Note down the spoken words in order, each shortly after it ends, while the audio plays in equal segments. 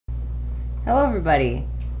Hello, everybody.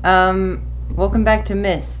 Welcome back to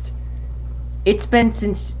Myst. It's been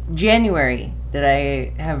since January that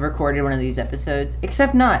I have recorded one of these episodes,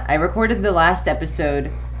 except not. I recorded the last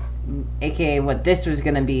episode, aka what this was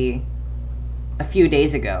gonna be, a few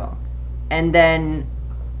days ago. And then,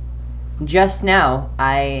 just now,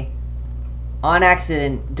 I, on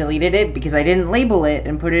accident, deleted it because I didn't label it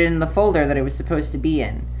and put it in the folder that it was supposed to be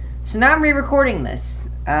in. So now I'm re-recording this.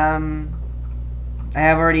 I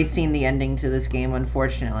have already seen the ending to this game,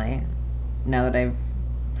 unfortunately, now that I've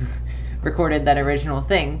recorded that original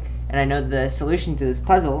thing, and I know the solution to this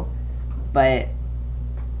puzzle, but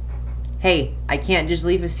hey, I can't just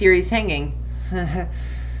leave a series hanging.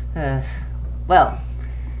 Well,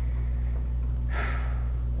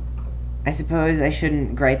 I suppose I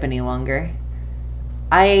shouldn't gripe any longer.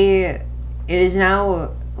 It is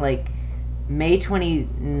now, like, May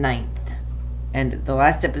 29th, and the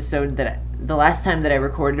last time that I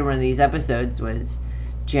recorded one of these episodes was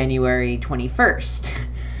January 21st.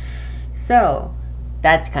 So,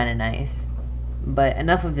 that's kind of nice. But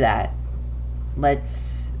enough of that.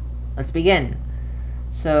 Let's begin.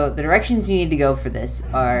 So, the directions you need to go for this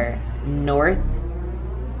are north.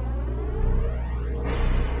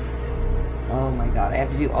 Oh my god, I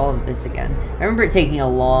have to do all of this again. I remember it taking a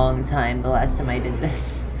long time the last time I did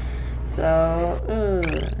this. So,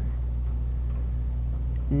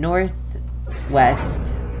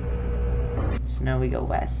 northwest. So now we go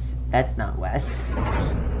west. That's not west.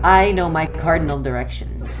 I know my cardinal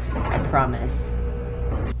directions. I promise.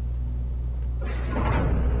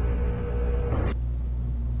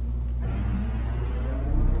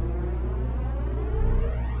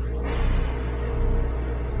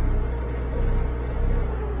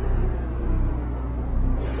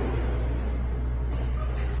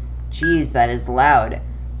 Jeez, that is loud.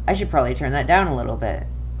 I should probably turn that down a little bit.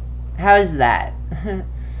 How's that?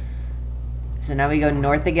 So now we go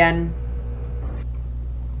north again.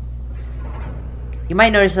 You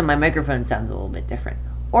might notice that my microphone sounds a little bit different.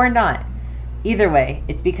 Or not. Either way,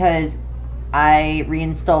 it's because I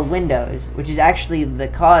reinstalled Windows, which is actually the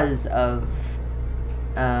cause of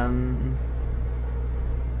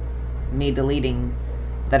me deleting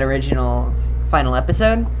that original final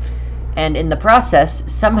episode. And in the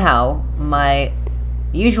process, somehow, my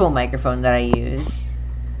usual microphone that I use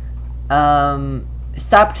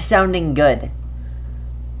stopped sounding good.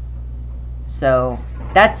 So,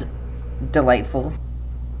 that's delightful.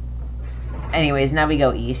 Anyways, now we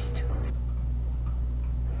go east.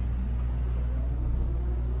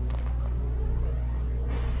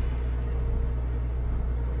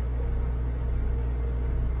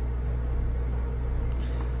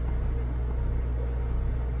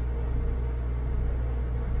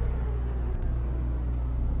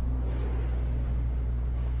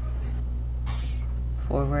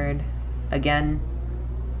 Forward again.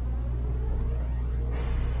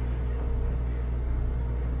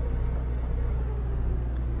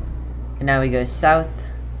 And now we go south.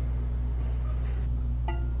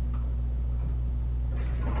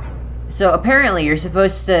 So apparently you're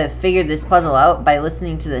supposed to figure this puzzle out by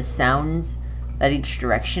listening to the sounds that each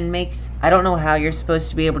direction makes. I don't know how you're supposed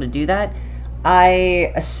to be able to do that.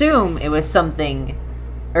 I assume it was something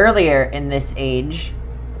earlier in this age,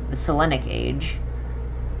 the selentic age,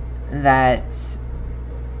 that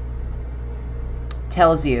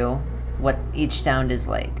tells you what each sound is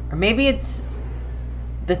like. Or maybe it's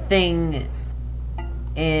the thing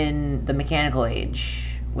in the mechanical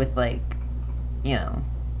age with, like, you know,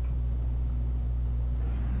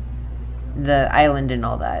 the island and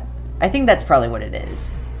all that. I think that's probably what it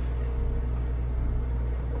is.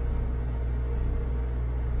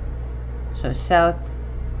 So south,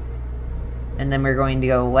 and then we're going to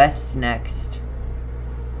go west next.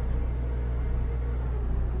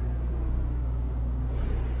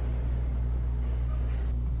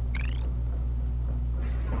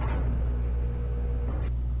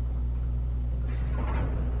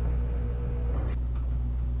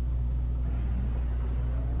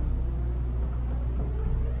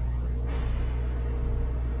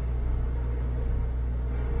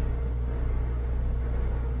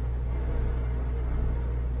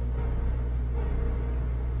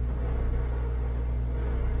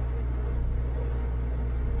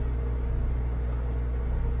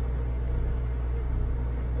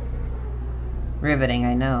 Riveting,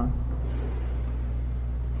 I know.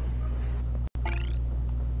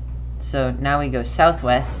 So now we go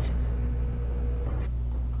southwest.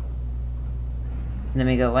 And then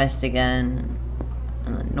we go west again.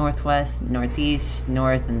 And then northwest, northeast,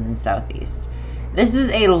 north, and then southeast. This is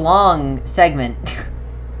a long segment.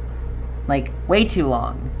 Like, way too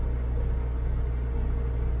long.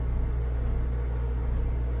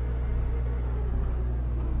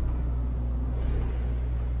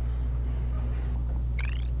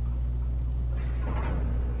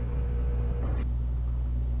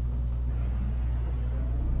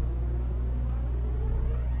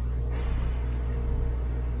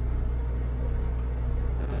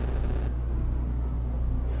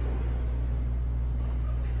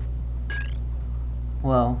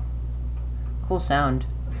 Whoa. Cool sound.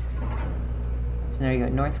 So there you go,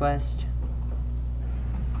 northwest.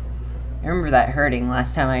 I remember that hurting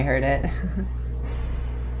last time I heard it.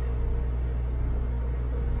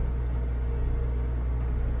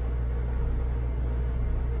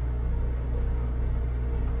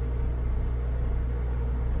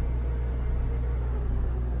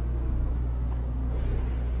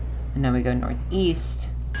 And now we go northeast.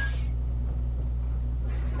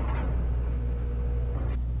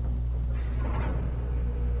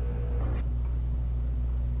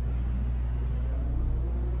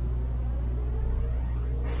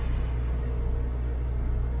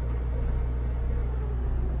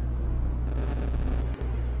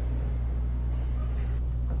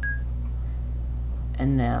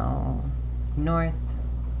 And now north.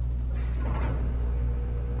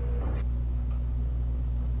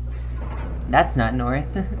 That's not north.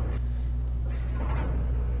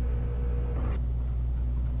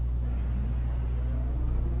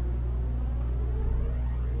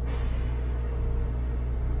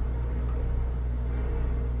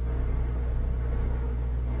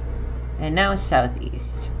 And now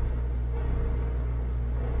southeast.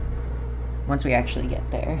 Once we actually get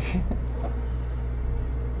there.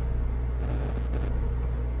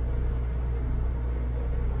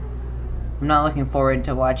 I'm not looking forward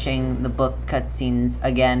to watching the book cutscenes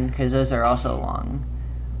again, because those are also long.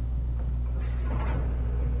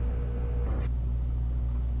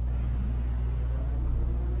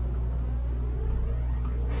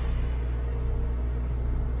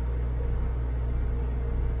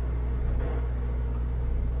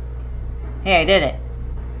 Hey, I did it.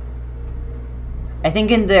 I think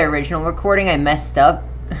in the original recording I messed up.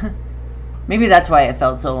 Maybe that's why it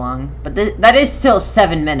felt so long. But that is still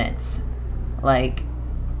 7 minutes. Like,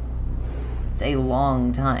 it's a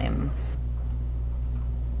long time.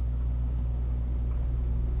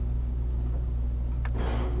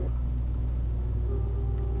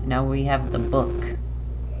 Now we have the book.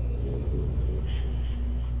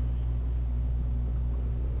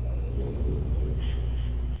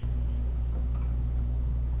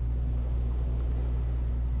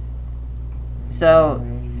 So,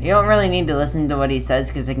 you don't really need to listen to what he says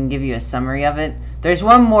because I can give you a summary of it. There's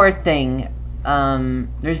one more thing.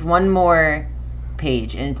 There's one more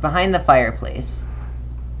page, and it's behind the fireplace.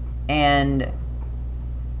 And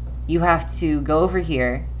you have to go over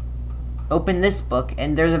here, open this book,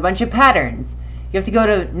 and there's a bunch of patterns. You have to go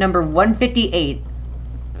to number 158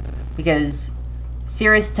 because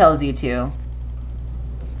Sirrus tells you to.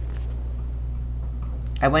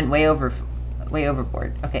 I went way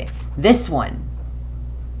overboard. Okay, this one.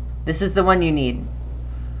 This is the one you need.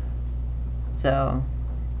 So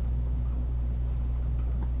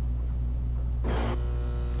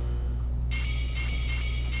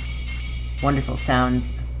wonderful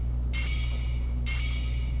sounds.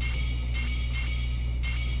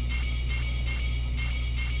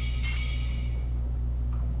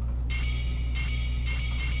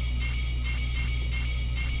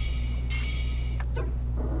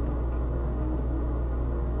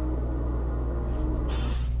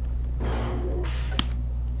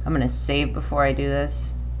 I'm gonna save before I do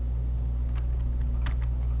this.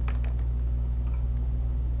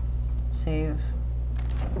 Save.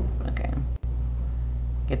 Okay.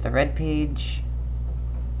 Get the red page.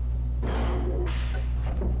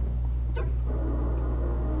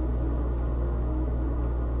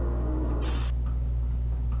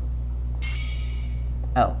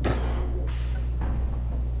 Oh.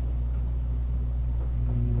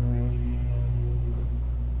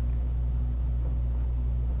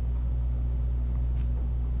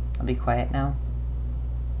 I'll be quiet now.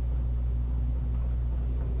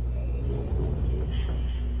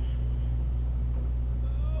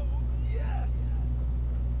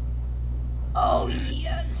 Oh,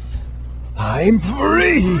 yes. I'm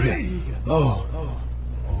free! Oh,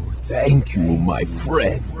 thank you, my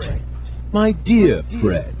friend. My dear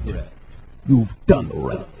friend. You've done the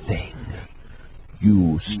right thing.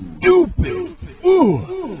 You stupid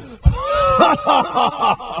fool!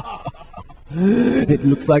 It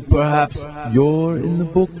looks like perhaps you're in the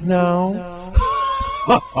book now.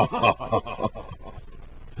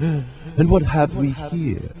 And what have we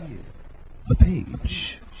here? A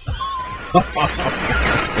page.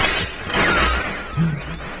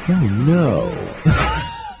 Oh no.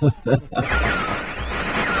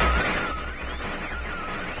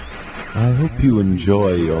 I hope you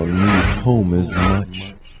enjoy your new home as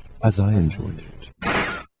much as I enjoyed it.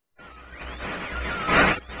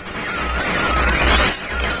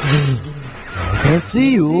 I can't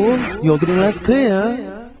see you. You're getting less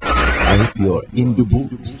clear. I hope you're in the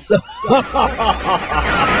boots.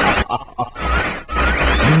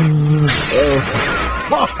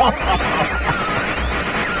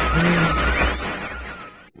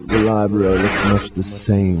 The library looks much the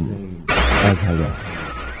same as I left.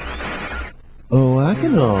 Oh,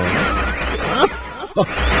 achenar.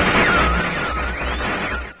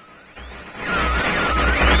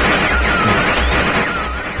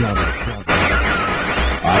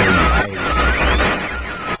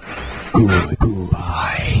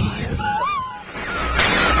 Goodbye.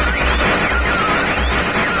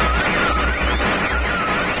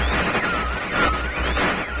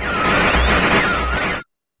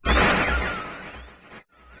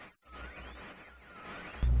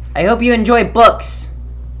 I hope you enjoy books.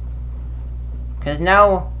 Because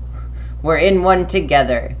now we're in one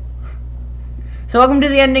together. So welcome to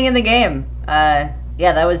the ending of the game. Yeah,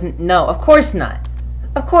 that was... No, of course not.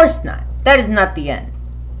 Of course not. That is not the end.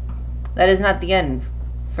 That is not the end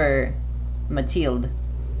for Mathilde.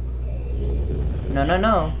 No, no,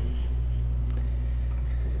 no.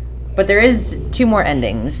 But there is 2 more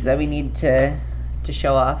endings that we need to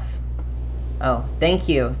show off. Oh, thank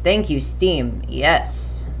you. Thank you, Steam.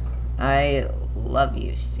 Yes. I love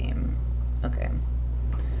you, Steam. Okay.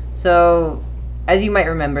 So, as you might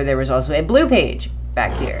remember, there was also a blue page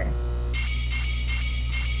back here.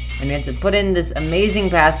 And we had to put in this amazing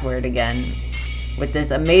password again, with this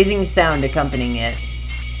amazing sound accompanying it.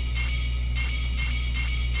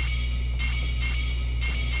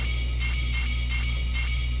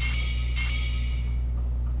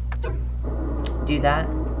 Do that.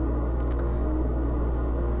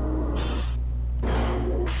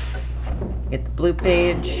 Get the blue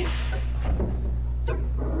page.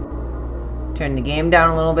 Turn the game down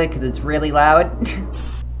a little bit because it's really loud.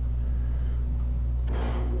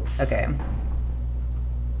 Okay.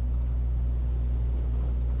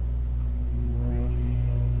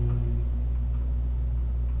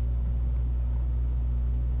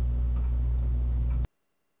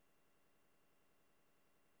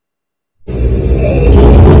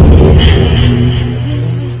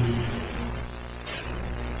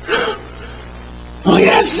 Oh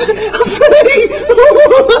yes!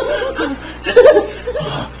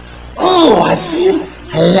 Oh, I feel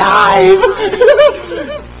alive!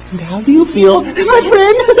 And how do you feel, my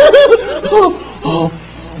friend? Oh,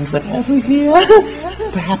 whatever here?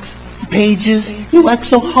 Perhaps pages you worked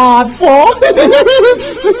so hard for?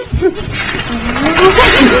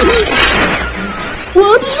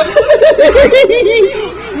 Whoops!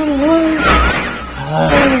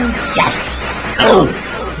 Yes!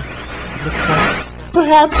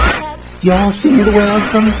 Perhaps you're seeing the world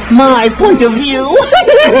from my point of view.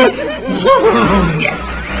 Yes.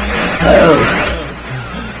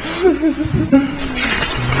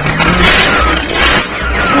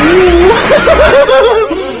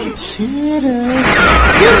 Sirrus.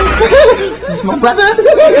 There's my brother.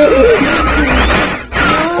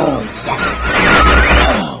 Oh, yes.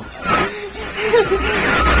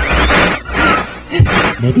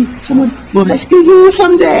 Maybe someone will rescue you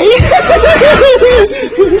someday.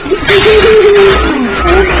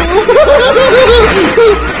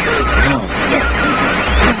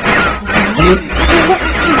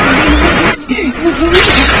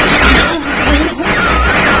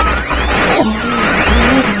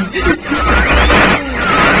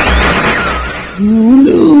 You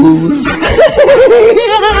lose.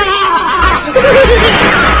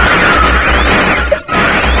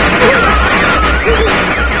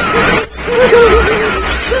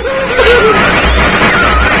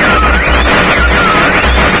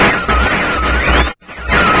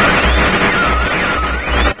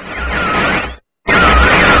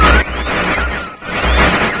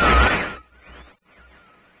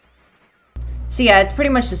 So yeah, it's pretty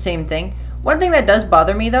much the same thing. One thing that does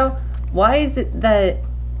bother me though, why is it that,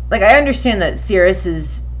 like, I understand that Sirrus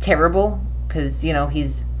is terrible because, you know,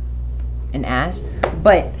 he's an ass,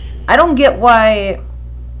 but I don't get why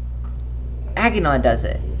achenar does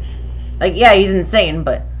it. Like, yeah, he's insane,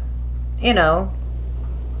 but, you know,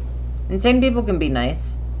 insane people can be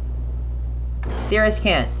nice. Sirrus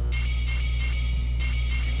can't.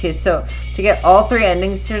 Okay, so to get all 3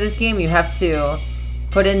 endings to this game, you have to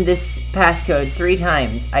put in this passcode 3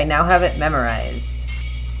 times. I now have it memorized.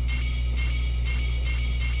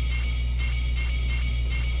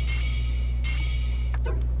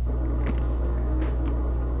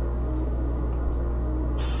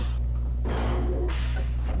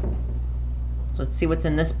 So let's see what's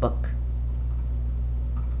in this book.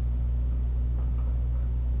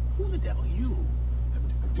 Who the devil are you?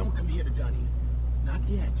 Don't come here to Johnny. Not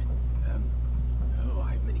yet. Oh,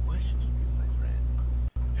 I have many questions for you, my friend.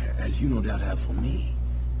 as you no doubt have for me.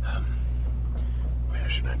 Where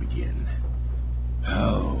should I begin?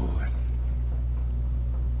 Oh,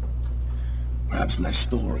 perhaps my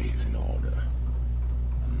story is in order.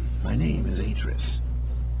 My name is Atris.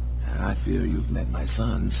 I fear you've met my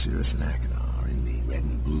sons, Sirrus and Achenar, in the red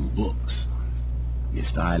and blue books on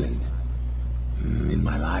Myst Island. In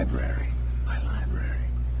my library.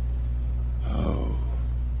 Oh,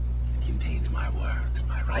 it contains my works,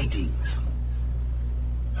 my writings.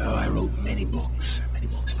 Oh, I wrote many books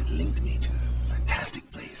that linked me to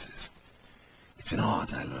fantastic places. It's an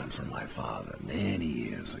art I learned from my father many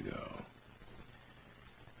years ago.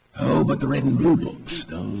 Oh, but the red and blue books,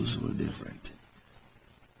 those were different.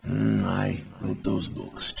 I wrote those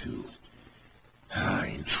books to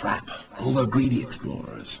entrap over-greedy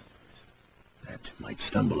explorers that might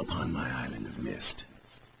stumble upon my island of Myst.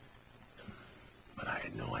 But I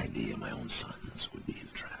had no idea my own sons would be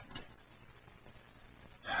entrapped.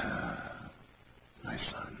 My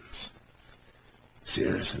sons,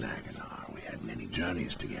 Sirrus and Achenar, we had many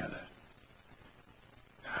journeys together.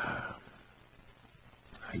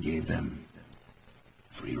 I gave them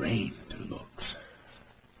free rein to the books.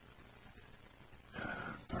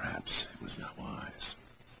 Perhaps it was not wise.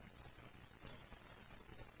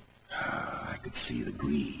 I could see the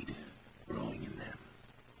greed growing in them.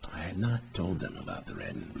 I had not told them about the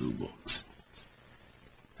red and blue books.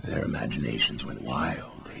 Their imaginations went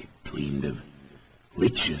wild. They dreamed of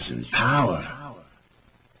riches and power.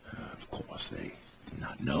 Of course, they did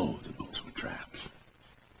not know the books were traps.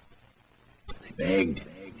 They begged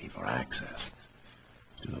me for access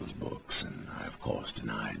to those books, and I, of course,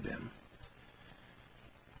 denied them.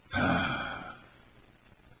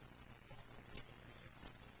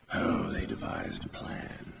 Oh, they devised a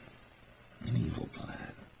plan, an evil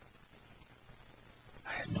plan.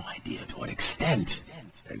 I had no idea to what extent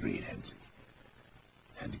their greed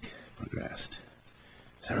had progressed.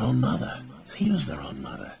 Their own mother, they used their own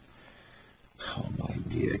mother. Oh, my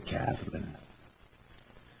dear Catherine,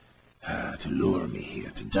 to lure me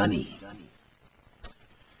here to Dunny.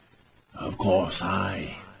 Of course,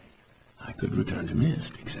 I could return to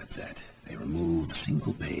Myst, except that they removed a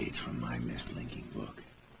single page from my Myst linking book.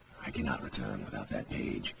 I cannot return without that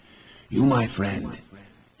page. You, my friend,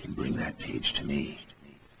 can bring that page to me.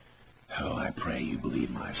 Oh, I pray you believe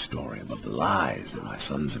my story above the lies that my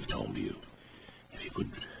sons have told you. If you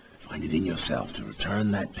could find it in yourself to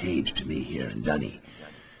return that page to me here in Dunny,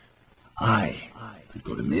 I could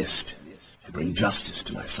go to Myst and bring justice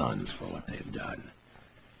to my sons for what they have done.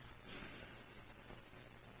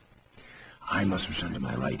 I must return to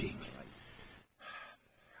my writing.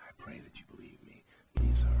 I pray that you believe me.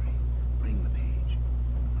 Please hurry. Bring the page.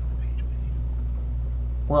 Bring the page with you.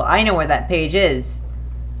 Well, I know where that page is.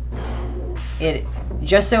 It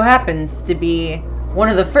just so happens to be one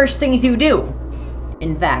of the first things you do.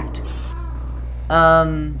 In fact,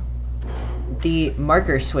 the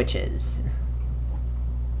marker switches.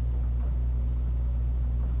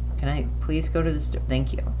 Can I please go to the store?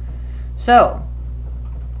 Thank you. So,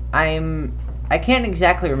 I can't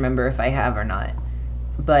exactly remember if I have or not,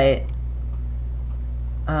 but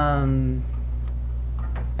I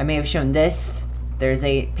may have shown this. There's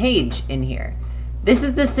a page in here. This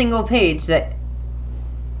is the single page that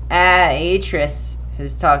Atris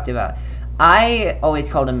has talked about. I always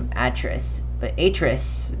called him Atris, but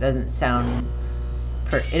Atris doesn't sound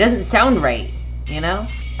it doesn't sound right, you know?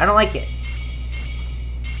 I don't like it.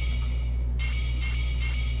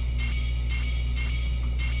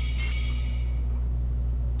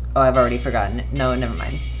 Oh, I've already forgotten it. No, never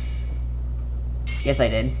mind. Yes, I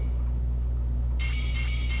did.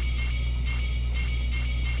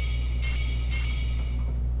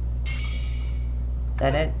 Is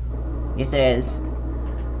that it? Yes, it is.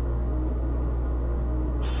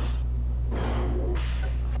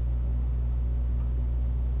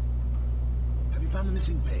 Have you found the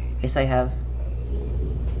missing page? Yes, I have.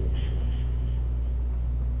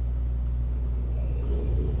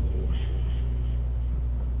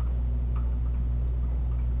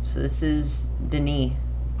 So this is Denis.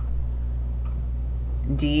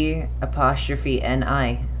 D''Ni.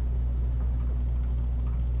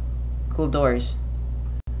 Cool doors.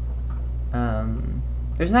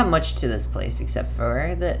 There's not much to this place except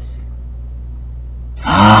for this.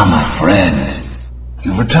 Ah, my friend.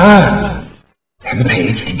 You returned. And the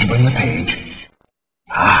page, did you bring the page?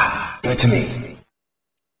 Ah, give it to me.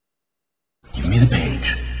 Give me the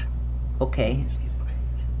page. Okay.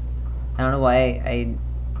 I don't know why I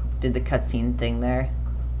did the cutscene thing there.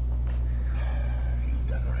 You've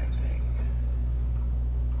done the right thing.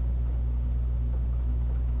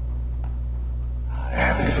 I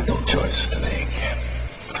have a difficult choice to make.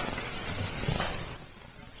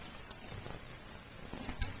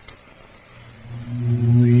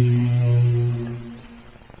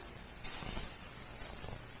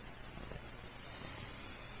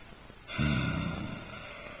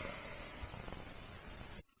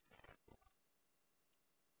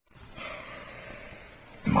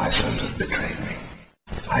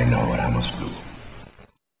 do.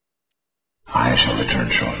 I shall return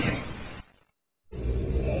shortly.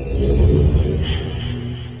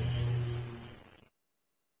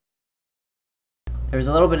 There was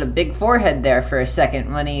a little bit of big forehead there for a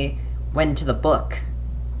second when he went to the book.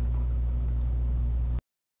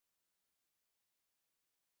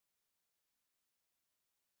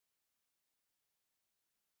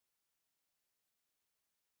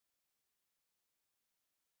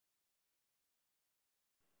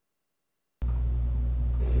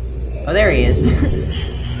 Oh, there he is. It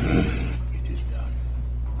is done.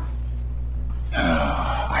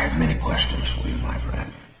 I have many questions for you, my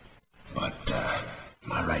friend. But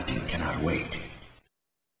my writing cannot wait.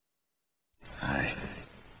 I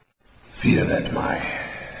fear that my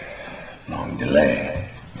long delay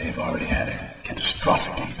may have already had a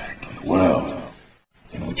catastrophic impact on the world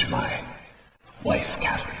in which my wife,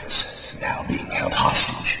 Catherine, is now being held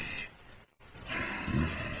hostage.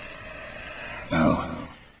 Though,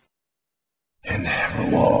 in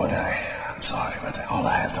reward, I'm sorry, but all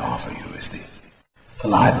I have to offer you is the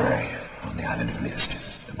library on the island of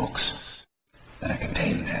Myst, the books that are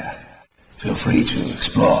contained there. Feel free to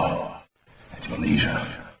explore at your leisure.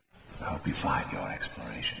 I hope you find your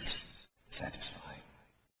explorations satisfying.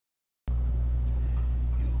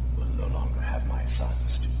 You will no longer have my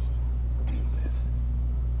sons to deal with.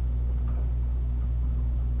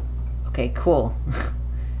 Okay, cool.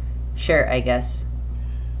 Sure, I guess.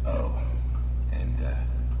 Oh, and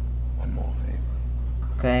one more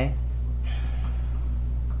favor. Okay.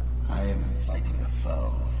 I am fighting a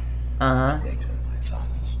foe greater than my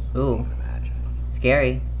sons. Ooh. You can imagine.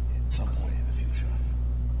 Scary. At some point in the future,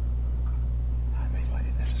 I may find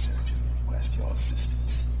it necessary to request your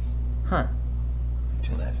assistance. Huh.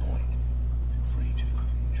 Until that point, feel free to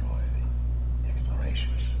enjoy the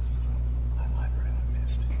explorations from my library on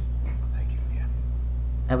Myst. Thank you again.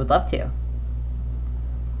 I would love to.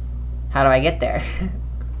 How do I get there?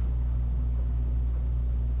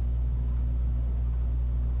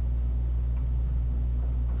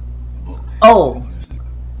 Oh!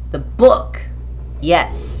 The book!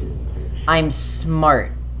 Yes. I'm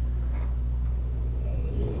smart.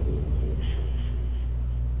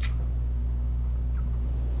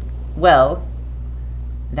 Well,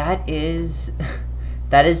 that is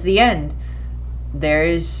the end.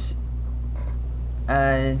 There's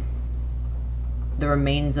the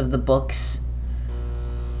remains of the books.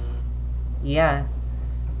 Yeah.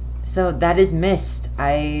 So that is Myst.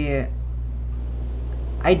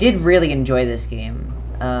 I did really enjoy this game.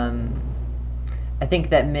 I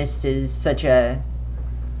think that Myst is such a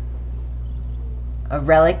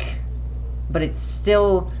relic, but it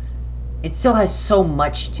still has so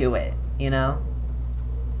much to it, you know?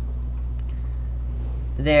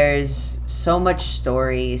 There's so much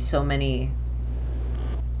story, so many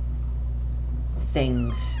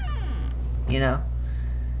things, you know?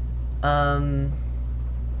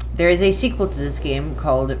 There is a sequel to this game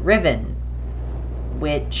called Riven,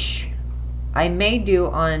 which I may do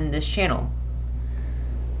on this channel.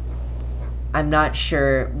 I'm not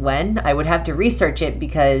sure when. I would have to research it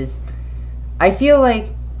because I feel like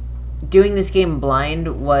doing this game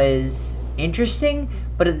blind was interesting,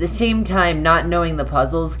 but at the same time, not knowing the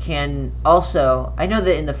puzzles can also... I know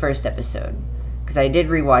that in the first episode, because I did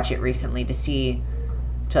rewatch it recently to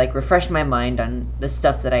like refresh my mind on the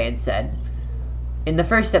stuff that I had said. In the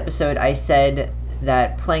first episode, I said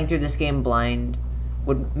that playing through this game blind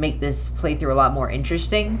would make this playthrough a lot more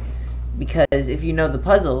interesting, because if you know the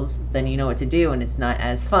puzzles, then you know what to do and it's not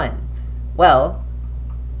as fun. Well,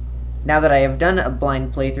 now that I have done a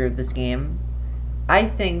blind playthrough of this game, I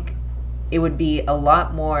think it would be a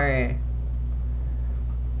lot more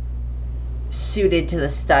suited to the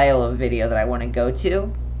style of video that I want to go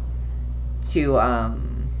to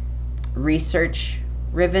research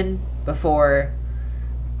Riven before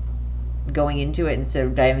going into it instead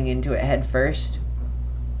of diving into it head first.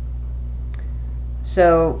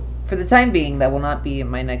 So, for the time being, that will not be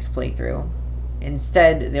my next playthrough.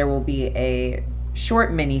 Instead, there will be a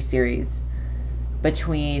short mini-series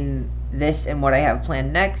between this and what I have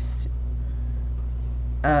planned next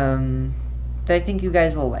that I think you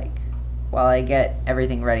guys will like while I get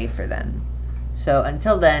everything ready for then. So,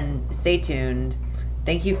 until then, stay tuned.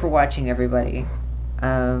 Thank you for watching, everybody.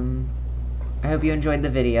 I hope you enjoyed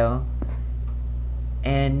the video.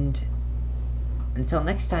 And until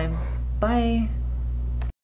next time, bye!